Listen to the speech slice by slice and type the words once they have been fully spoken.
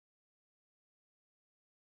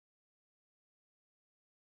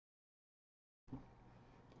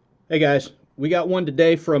Hey guys, we got one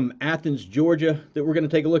today from Athens, Georgia that we're going to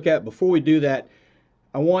take a look at. Before we do that,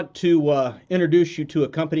 I want to introduce you to a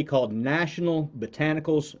company called National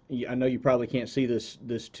Botanicals. I know you probably can't see this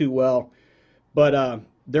too well, but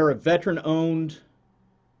they're a veteran-owned,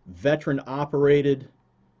 veteran-operated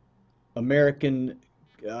American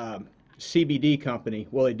CBD company.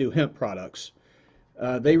 Well, they do hemp products.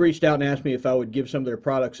 They reached out and asked me if I would give some of their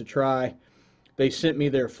products a try. They sent me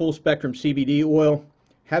their full-spectrum CBD oil.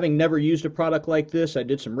 Having never used a product like this, I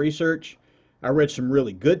did some research. I read some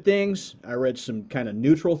really good things. I read some kind of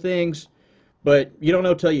neutral things, but you don't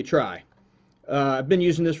know till you try. I've been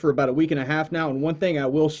using this for about a week and a half now, and one thing I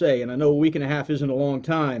will say, and I know a week and a half isn't a long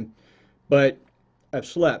time, but I've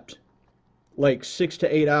slept like 6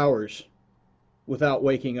 to 8 hours without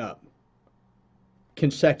waking up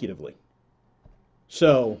consecutively.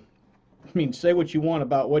 So, I mean, say what you want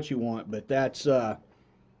about what you want, but that's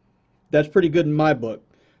pretty good in my book.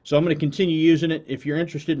 So I'm going to continue using it. If you're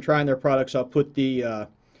interested in trying their products, I'll put the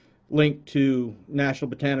link to National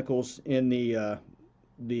Botanicals in the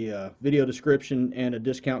video description and a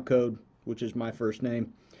discount code, which is my first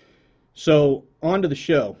name. So on to the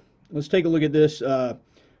show. Let's take a look at this.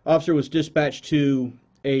 Officer was dispatched to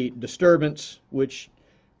a disturbance, which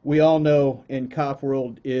we all know in cop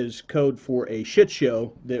world is code for a shit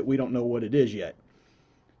show that we don't know what it is yet.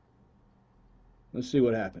 Let's see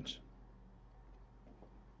what happens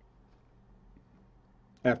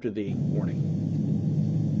after the warning.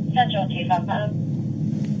 Central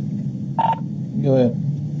 255. Go ahead.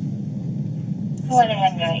 I went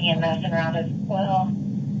ahead and got EMS around as well.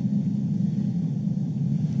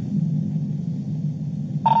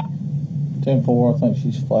 Ten four. I think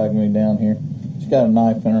she's flagging me down here. She's got a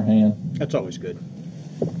knife in her hand. That's always good.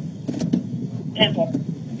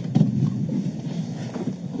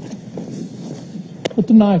 10-4. Put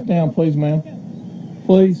the knife down, please, ma'am.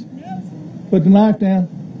 Please. Put the knife down.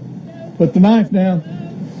 Put the knife down.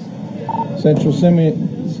 Central, send me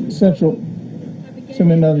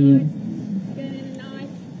another unit.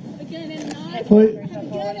 Put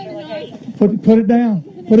it down.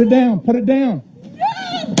 Put it down. Put it down.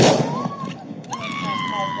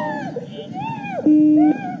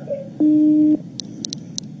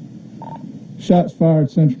 Shots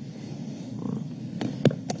fired, Central.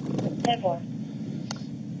 10-4.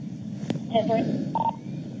 10-4.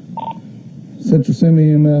 Central, send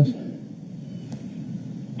me EMS.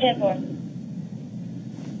 10-4.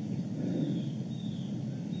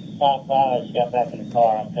 5-5, just got back in the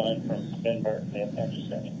car. I'm coming from Denver. Be up there in just a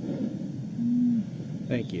second.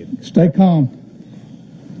 Thank you. Stay calm.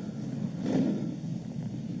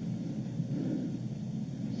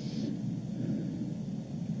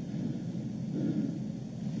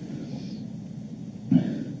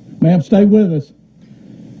 Ma'am, stay with us.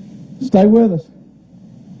 Stay with us.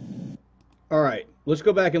 All right, let's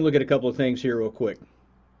go back and look at a couple of things here real quick.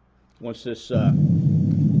 Once this, Central.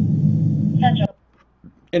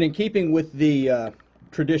 and in keeping with the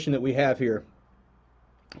tradition that we have here,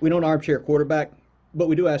 we don't armchair quarterback, but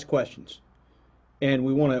we do ask questions, and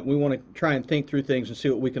we want to try and think through things and see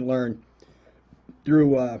what we can learn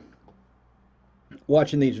through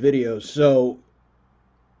watching these videos. So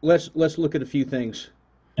let's look at a few things.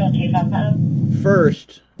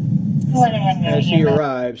 First, as he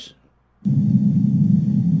arrives,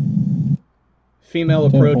 female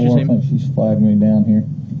approaches him. I think she's flagging me down here.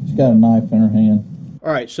 She's got a knife in her hand.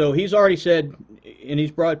 All right, so he's already said, and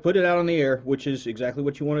he's put it out on the air, which is exactly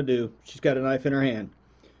what you want to do. She's got a knife in her hand.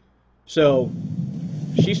 So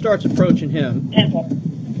she starts approaching him.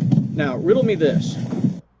 Now, riddle me this.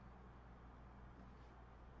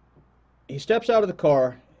 He steps out of the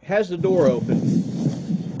car, has the door open.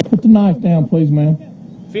 Put the knife down, please, ma'am.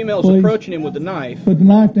 Female's Please. approaching him with the knife. Put the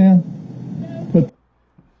knife down.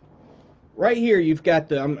 Right here, you've got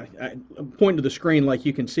the, I'm pointing to the screen like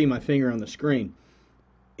you can see my finger on the screen.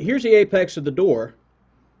 Here's the apex of the door.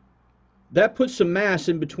 That puts some mass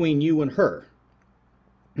in between you and her.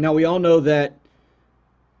 Now, we all know that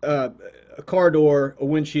a car door, a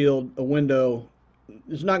windshield, a window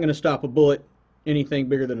is not going to stop a bullet, anything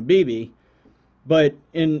bigger than a BB. But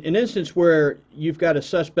in an instance where you've got a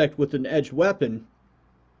suspect with an edged weapon,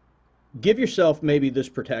 give yourself maybe this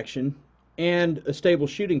protection and a stable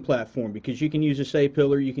shooting platform, because you can use a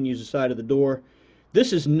A-pillar, you can use the side of the door.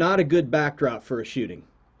 This is not a good backdrop for a shooting.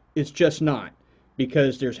 It's just not,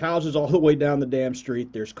 because there's houses all the way down the damn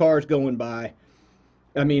street, there's cars going by.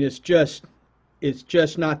 I mean, it's just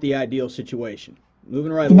not the ideal situation.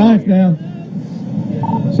 Moving right along. Knife down.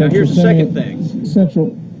 Now here's the second thing.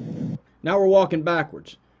 Central. Now we're walking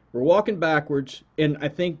backwards. We're walking backwards, and I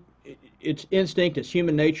think it's instinct, it's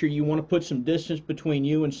human nature. You want to put some distance between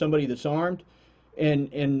you and somebody that's armed,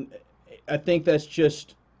 and I think that's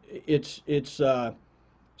just it's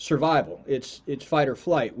survival. It's fight or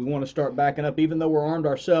flight. We want to start backing up, even though we're armed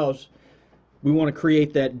ourselves. We want to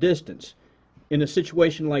create that distance. In a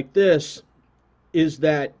situation like this, is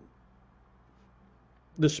that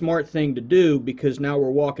the smart thing to do, because now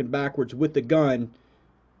we're walking backwards with the gun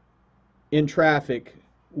in traffic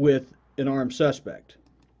with an armed suspect.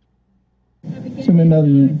 Send me another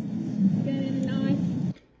unit.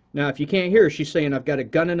 Now, if you can't hear her, she's saying, I've got a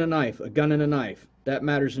gun and a knife, a gun and a knife. That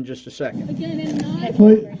matters in just a second.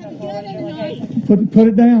 Please. Put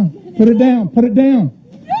it down. Put it down. Put it down.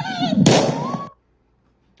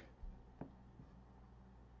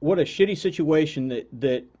 What a shitty situation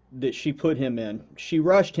that she put him in. She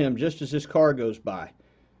rushed him just as this car goes by.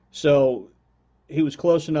 So he was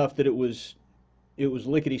close enough that it was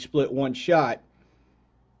lickety-split one shot.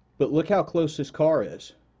 But look how close this car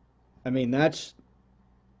is. I mean, that's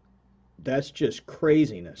just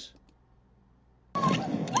craziness.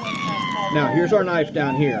 Now, here's our knife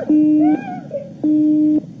down here.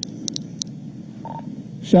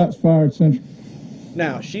 Shots fired, Central.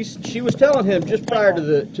 Now, she was telling him just prior to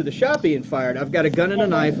the shot being fired, I've got a gun and a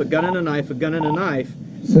knife, a gun and a knife, a gun and a knife.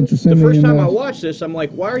 Central, The first time I watched this, I'm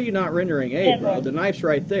like, why are you not rendering aid, bro? The knife's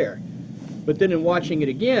right there. But then in watching it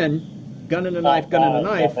again, gun and a knife, gun and a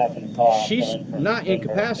knife, she's not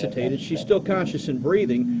incapacitated. She's still conscious and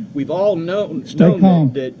breathing. We've all known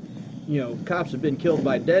that cops have been killed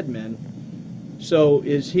by dead men. So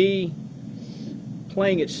is he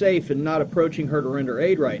playing it safe and not approaching her to render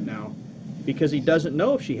aid right now because he doesn't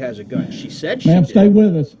know if she has a gun? She said she did. Ma'am, stay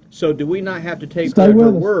with us. So do we not have to take her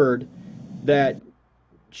word that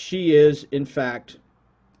she is, in fact,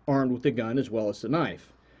 armed with the gun as well as the knife?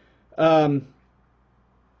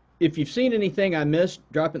 If you've seen anything I missed,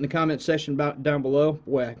 drop it in the comment section down below.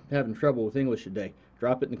 Boy, I'm having trouble with English today.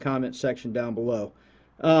 Drop it in the comment section down below.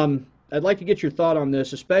 I'd like to get your thought on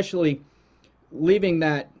this, especially leaving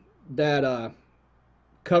that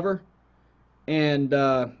cover and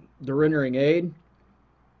the rendering aid.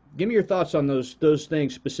 Give me your thoughts on those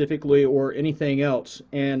things specifically, or anything else,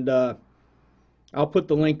 and I'll put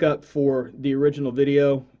the link up for the original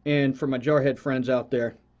video. And for my jarhead friends out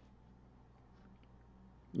there,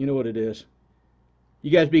 you know what it is.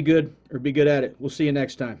 You guys be good, or be good at it. We'll see you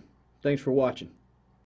next time. Thanks for watching.